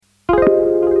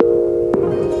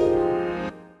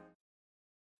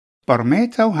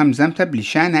برميتا وهمزمتا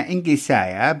بلشانة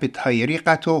إنجليسايا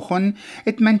بتهيريقة توخن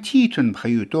اتمنتيتن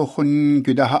بخيوتوخن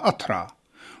جدها أطرا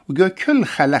وجو كل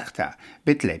خلقتا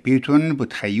بتلبيتن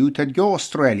بتخيوتا جو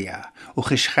أستراليا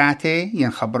وخشخاتي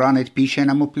ينخبرانت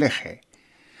بيشنا مبلخة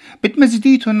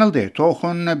بتمزديتن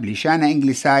نلديتوخن بلشانة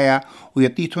إنجليسايا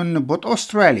ويطيتن بوت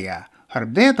أستراليا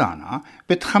هربديدانا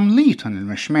بتخمليتن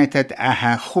المشماتة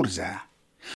آها خرزة.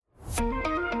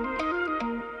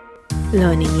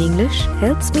 Learning English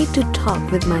helps me to talk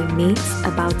with my mates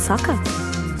about soccer.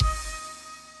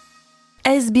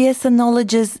 SBS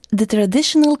acknowledges the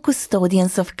traditional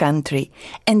custodians of country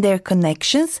and their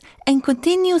connections and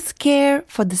continuous care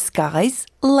for the skies,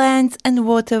 lands and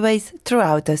waterways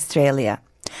throughout Australia.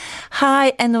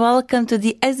 Hi and welcome to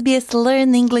the SBS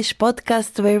Learn English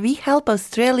podcast where we help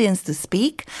Australians to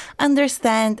speak,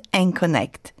 understand and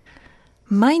connect.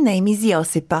 My name is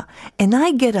Josipa and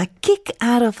I get a kick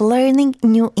out of learning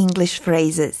new English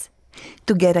phrases.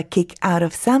 To get a kick out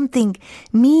of something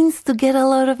means to get a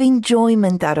lot of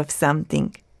enjoyment out of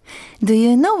something. Do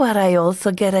you know what I also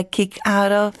get a kick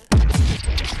out of?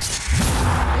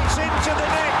 It's into the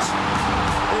net.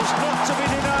 It's not to be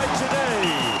denied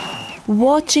today.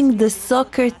 Watching the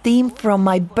soccer team from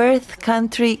my birth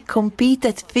country compete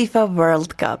at FIFA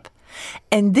World Cup.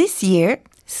 And this year,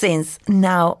 since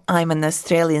now I'm an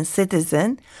Australian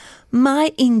citizen, my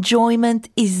enjoyment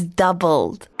is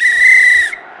doubled.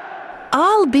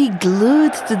 I'll be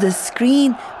glued to the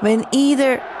screen when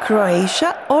either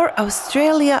Croatia or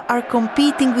Australia are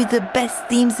competing with the best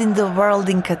teams in the world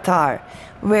in Qatar,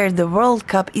 where the World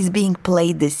Cup is being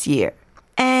played this year.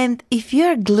 And if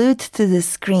you're glued to the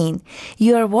screen,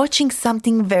 you are watching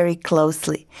something very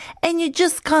closely, and you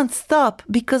just can't stop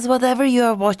because whatever you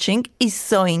are watching is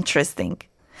so interesting.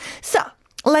 So,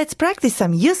 let's practice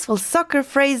some useful soccer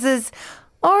phrases,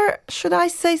 or should I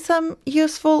say some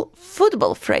useful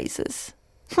football phrases?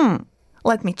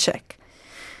 Let me check.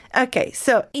 Okay,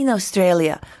 so in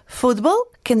Australia, football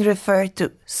can refer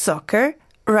to soccer,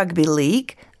 rugby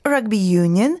league, rugby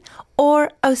union, or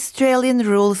Australian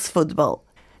rules football.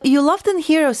 You'll often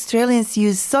hear Australians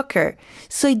use soccer,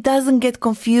 so it doesn't get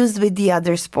confused with the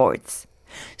other sports.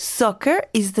 Soccer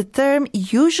is the term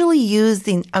usually used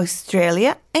in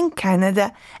Australia and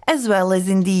Canada as well as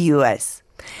in the US.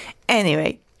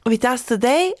 Anyway, with us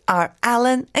today are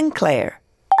Alan and Claire.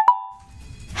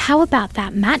 How about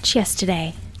that match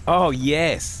yesterday? Oh,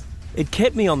 yes. It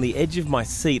kept me on the edge of my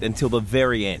seat until the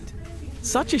very end.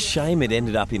 Such a shame it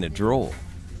ended up in a draw.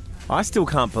 I still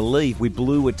can't believe we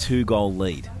blew a 2-goal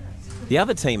lead. The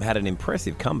other team had an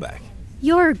impressive comeback.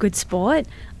 You're a good sport.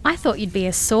 I thought you'd be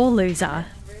a sore loser.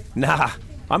 Nah,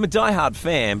 I'm a die-hard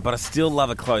fan, but I still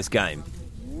love a close game.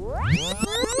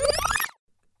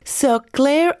 So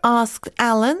Claire asked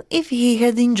Alan if he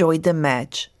had enjoyed the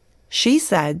match. She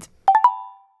said,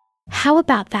 How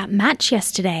about that match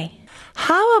yesterday?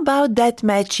 How about that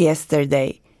match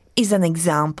yesterday is an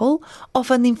example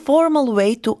of an informal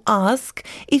way to ask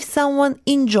if someone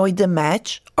enjoyed the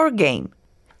match or game.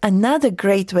 Another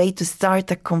great way to start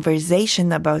a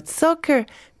conversation about soccer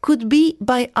could be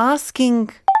by asking,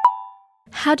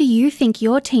 How do you think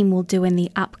your team will do in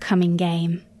the upcoming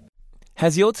game?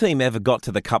 Has your team ever got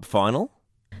to the cup final?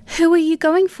 Who are you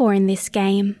going for in this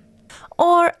game?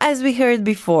 Or, as we heard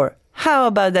before, how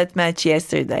about that match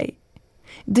yesterday?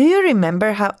 Do you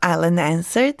remember how Alan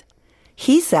answered?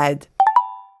 He said,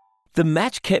 The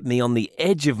match kept me on the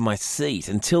edge of my seat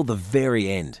until the very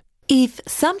end. If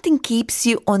something keeps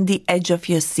you on the edge of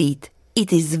your seat,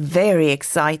 it is very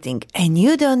exciting and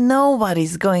you don't know what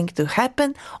is going to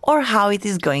happen or how it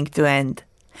is going to end.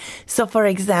 So, for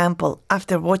example,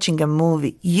 after watching a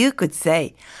movie, you could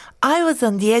say, I was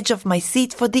on the edge of my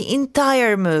seat for the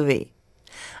entire movie.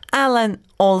 Alan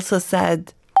also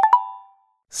said,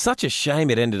 Such a shame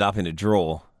it ended up in a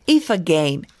draw. If a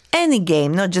game, any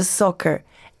game, not just soccer,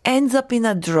 ends up in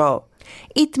a draw,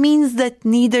 it means that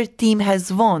neither team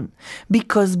has won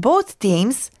because both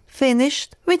teams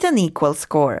finished with an equal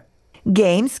score.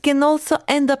 Games can also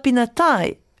end up in a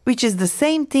tie, which is the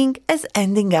same thing as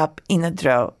ending up in a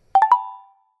draw.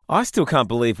 I still can't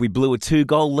believe we blew a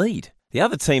 2-goal lead. The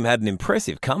other team had an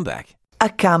impressive comeback. A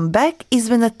comeback is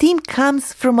when a team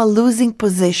comes from a losing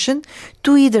position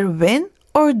to either win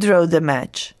or draw the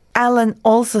match. Alan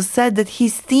also said that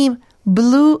his team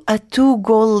blew a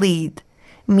 2-goal lead,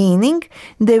 meaning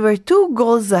they were 2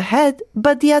 goals ahead,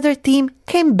 but the other team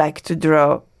came back to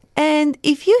draw. And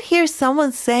if you hear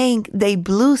someone saying they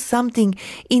blew something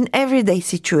in everyday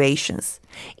situations,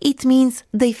 it means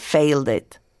they failed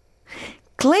it.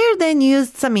 Claire then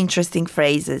used some interesting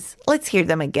phrases. Let's hear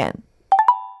them again.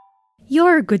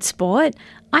 You're a good sport.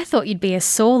 I thought you'd be a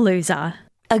sore loser.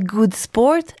 a good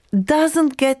sport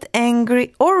doesn't get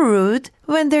angry or rude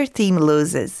when their team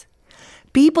loses.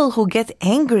 People who get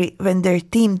angry when their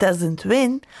team doesn't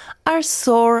win are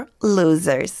sore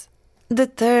losers. The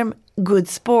term good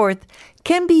sport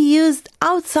can be used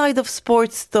outside of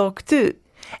sports talk too,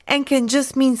 and can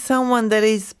just mean someone that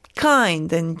is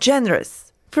kind and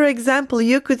generous. For example,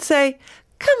 you could say,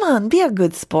 "Come on, be a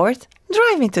good sport.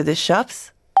 Drive me to the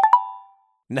shops."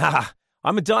 Nah,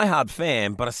 I'm a diehard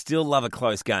fan, but I still love a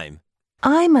close game.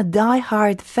 I'm a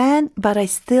diehard fan, but I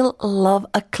still love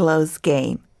a close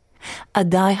game. A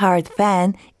diehard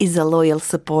fan is a loyal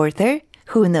supporter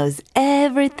who knows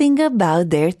everything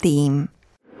about their team.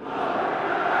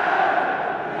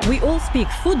 We all speak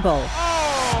football. Oh,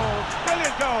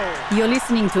 brilliant goal! You're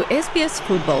listening to SBS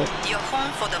Football. Your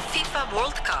home for the FIFA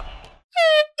World Cup.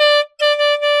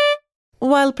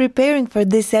 While preparing for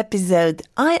this episode,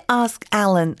 I asked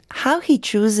Alan how he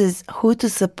chooses who to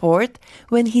support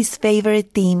when his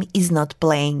favorite team is not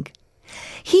playing.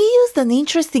 He used an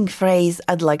interesting phrase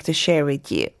I'd like to share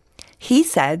with you. He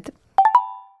said,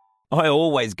 I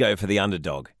always go for the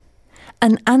underdog.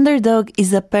 "An underdog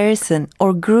is a person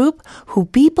or group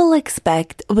who people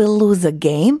expect will lose a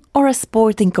game or a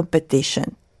sporting competition."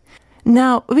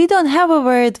 Now, we don't have a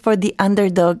word for the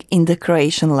underdog in the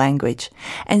Croatian language,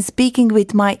 and speaking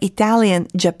with my Italian,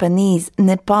 Japanese,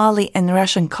 Nepali and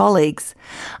Russian colleagues,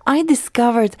 I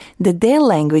discovered that their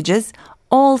languages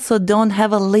also don't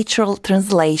have a literal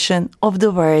translation of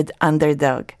the word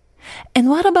underdog. And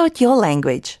what about your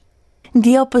language?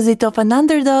 The opposite of an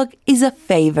underdog is a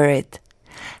favorite.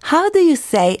 How do you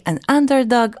say an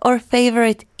underdog or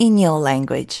favorite in your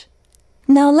language?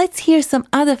 Now let's hear some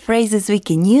other phrases we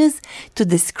can use to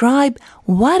describe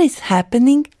what is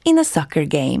happening in a soccer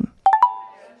game.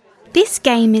 This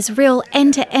game is real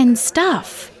end-to-end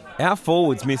stuff. Our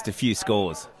forwards missed a few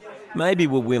scores. Maybe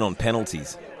we'll win on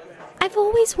penalties. I've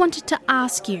always wanted to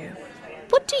ask you,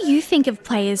 what do you think of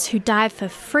players who dive for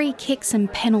free kicks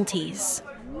and penalties?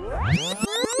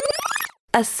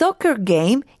 A soccer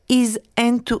game is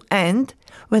end-to-end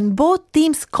when both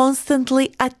teams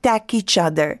constantly attack each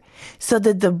other, so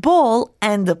that the ball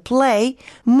and the play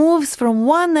moves from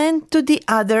one end to the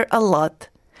other a lot.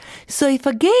 So if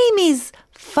a game is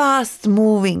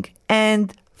fast-moving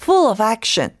and full of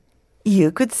action,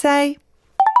 you could say,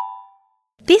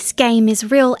 This game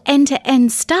is real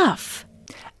end-to-end stuff.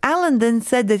 Alan then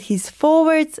said that his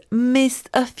forwards missed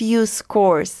a few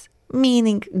scores,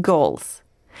 meaning goals.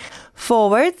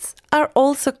 Forwards are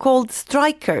also called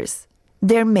strikers.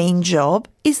 Their main job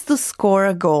is to score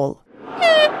a goal.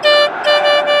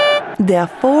 There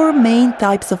are 4 main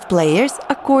types of players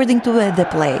according to where they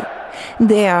play.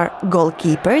 They are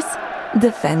goalkeepers,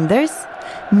 defenders,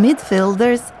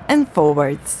 midfielders, and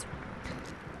forwards.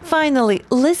 Finally,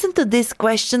 listen to this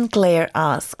question Claire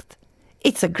asked.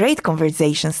 It's a great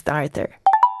conversation starter.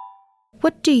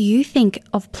 What do you think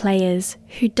of players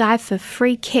who dive for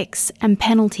free kicks and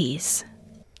penalties?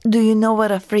 Do you know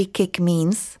what a free kick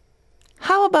means?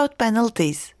 How about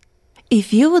penalties?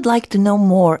 If you would like to know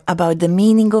more about the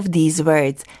meaning of these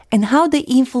words and how they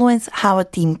influence how a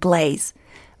team plays,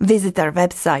 visit our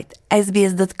website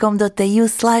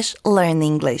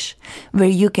sbs.com.au/learnenglish,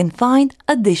 where you can find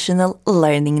additional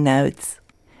learning notes.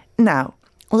 Now,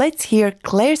 let's hear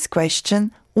Claire's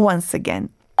question once again.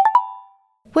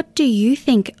 What do you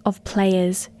think of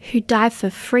players who dive for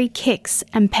free kicks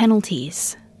and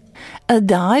penalties? A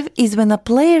dive is when a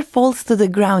player falls to the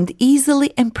ground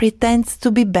easily and pretends to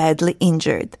be badly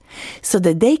injured, so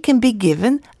that they can be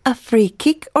given a free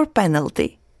kick or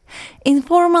penalty.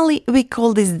 Informally, we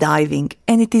call this diving,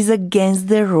 and it is against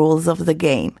the rules of the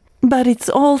game. But it's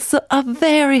also a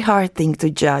very hard thing to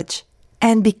judge.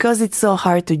 And because it's so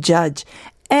hard to judge,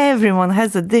 everyone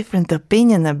has a different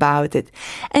opinion about it.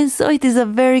 And so it is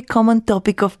a very common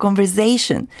topic of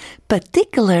conversation,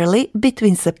 particularly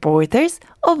between supporters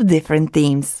of different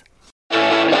teams.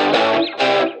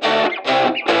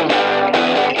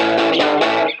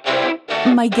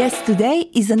 My guest today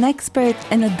is an expert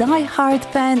and a die-hard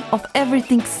fan of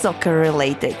everything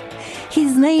soccer-related.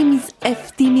 His name is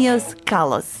Efthymios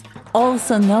Kalos,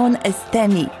 also known as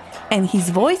Temi, and his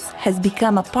voice has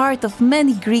become a part of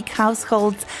many Greek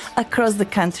households across the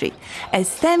country,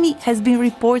 as Temi has been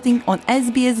reporting on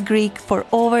SBS Greek for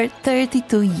over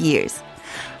 32 years.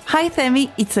 Hi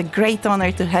Temi, it's a great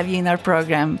honor to have you in our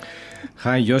program.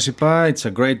 Hi Josipa, it's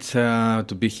a great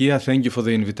to be here. Thank you for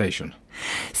the invitation.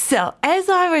 So, as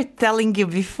I was telling you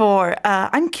before,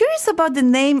 I'm curious about the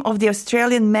name of the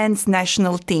Australian men's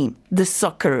national team, the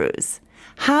Socceroos.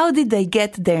 How did they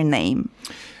get their name?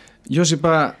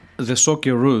 Josipa, the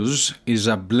Socceroos is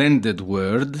a blended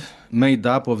word made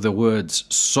up of the words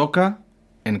soccer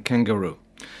and kangaroo.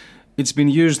 It's been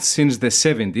used since the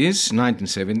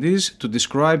 1970s, to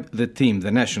describe the team,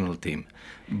 the national team.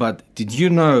 But did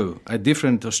you know a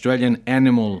different Australian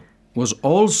animal was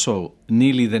also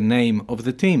nearly the name of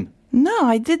the team? No,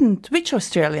 I didn't. Which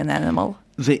Australian animal?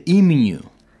 The emu.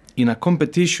 In a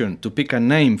competition to pick a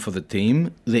name for the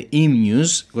team, the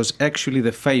emus was actually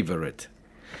the favorite.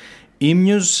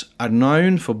 Emus are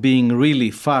known for being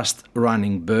really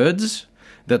fast-running birds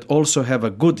that also have a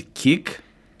good kick,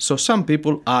 so some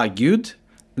people argued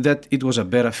that it was a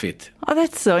better fit. Oh,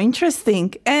 that's so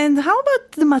interesting. And how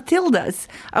about the Matildas,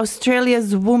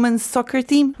 Australia's women's soccer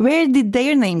team? Where did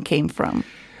their name came from?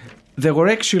 They were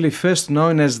actually first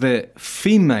known as the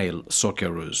female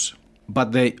Socceroos,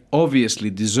 but they obviously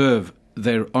deserve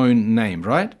their own name,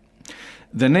 right?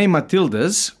 The name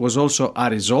Matildas was also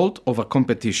a result of a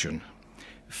competition.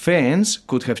 Fans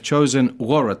could have chosen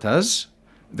Waratahs,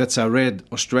 that's a red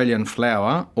Australian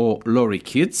flower, or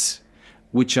lorikeets,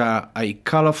 which are a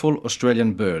colourful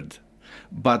Australian bird.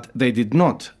 But they did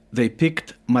not. They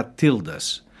picked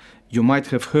Matildas. You might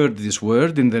have heard this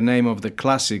word in the name of the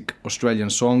classic Australian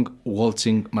song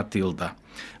Waltzing Matilda.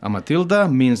 A Matilda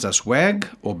means a swag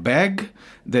or bag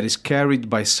that is carried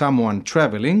by someone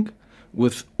travelling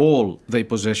with all their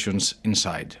possessions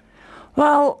inside.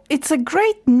 Well, it's a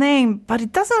great name, but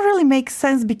it doesn't really make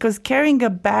sense because carrying a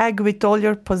bag with all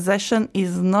your possession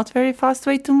is not very fast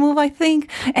way to move, I think.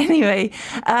 Anyway,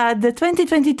 the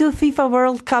 2022 FIFA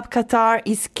World Cup Qatar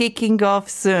is kicking off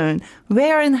soon.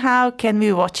 Where and how can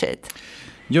we watch it?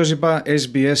 Josipa,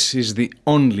 SBS is the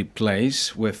only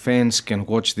place where fans can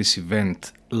watch this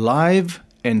event live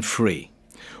and free.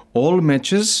 All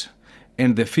matches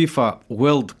and the FIFA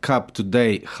World Cup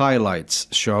Today highlights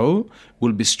show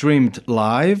will be streamed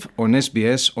live on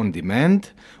SBS On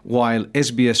Demand, while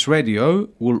SBS Radio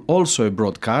will also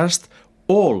broadcast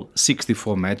all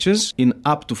 64 matches in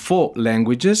up to 4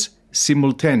 languages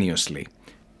simultaneously: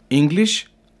 English,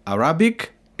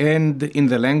 Arabic, and in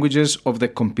the languages of the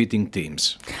competing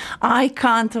teams. I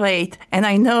can't wait, and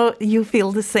I know you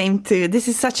feel the same too. This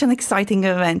is such an exciting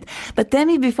event. But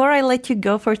Demi, before I let you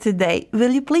go for today,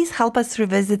 will you please help us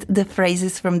revisit the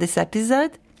phrases from this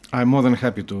episode? I'm more than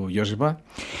happy to, Josipa.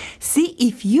 See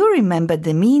if you remember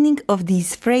the meaning of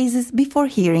these phrases before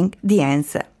hearing the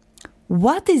answer.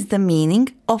 What is the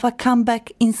meaning of a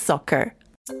comeback in soccer?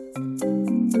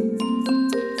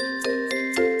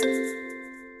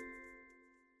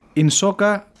 In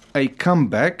soccer, a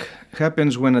comeback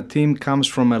happens when a team comes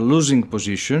from a losing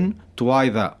position to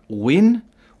either win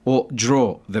or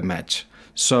draw the match.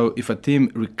 So if a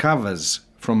team recovers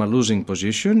from a losing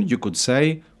position, you could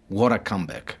say, what a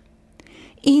comeback.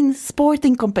 In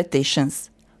sporting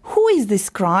competitions, who is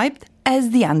described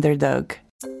as the underdog?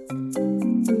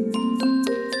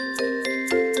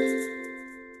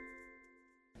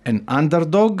 An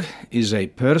underdog is a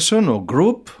person or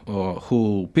group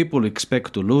who people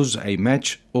expect to lose a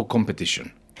match or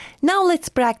competition. Now let's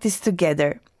practice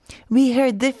together. We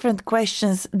heard different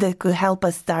questions that could help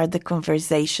us start the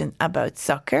conversation about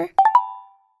soccer.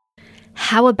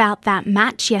 How about that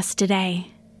match yesterday?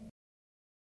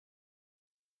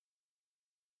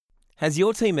 Has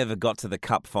your team ever got to the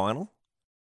cup final?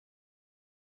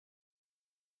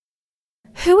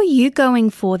 Who are you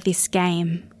going for this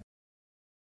game?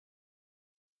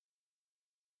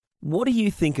 What do you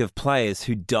think of players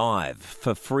who dive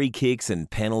for free kicks and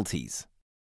penalties?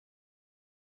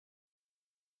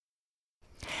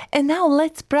 And now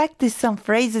let's practice some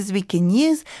phrases we can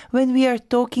use when we are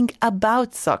talking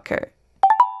about soccer.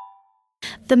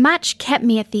 The match kept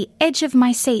me at the edge of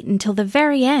my seat until the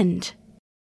very end.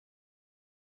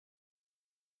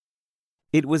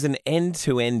 It was an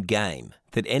end-to-end game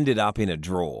that ended up in a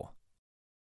draw.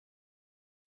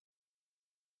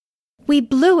 We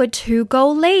blew a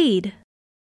 2-goal lead.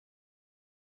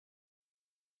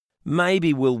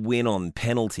 Maybe we'll win on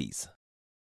penalties.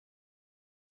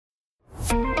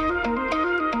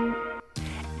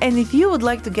 And if you would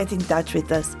like to get in touch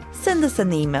with us, send us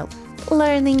an email,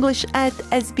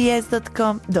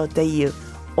 learnenglish@sbs.com.au,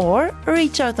 or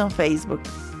reach out on Facebook.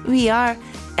 We are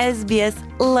SBS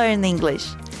Learn English.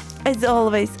 As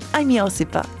always, I'm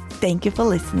Josipa. Thank you for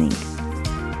listening.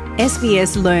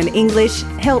 SBS Learn English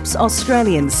helps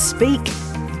Australians speak,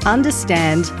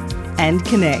 understand, and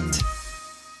connect.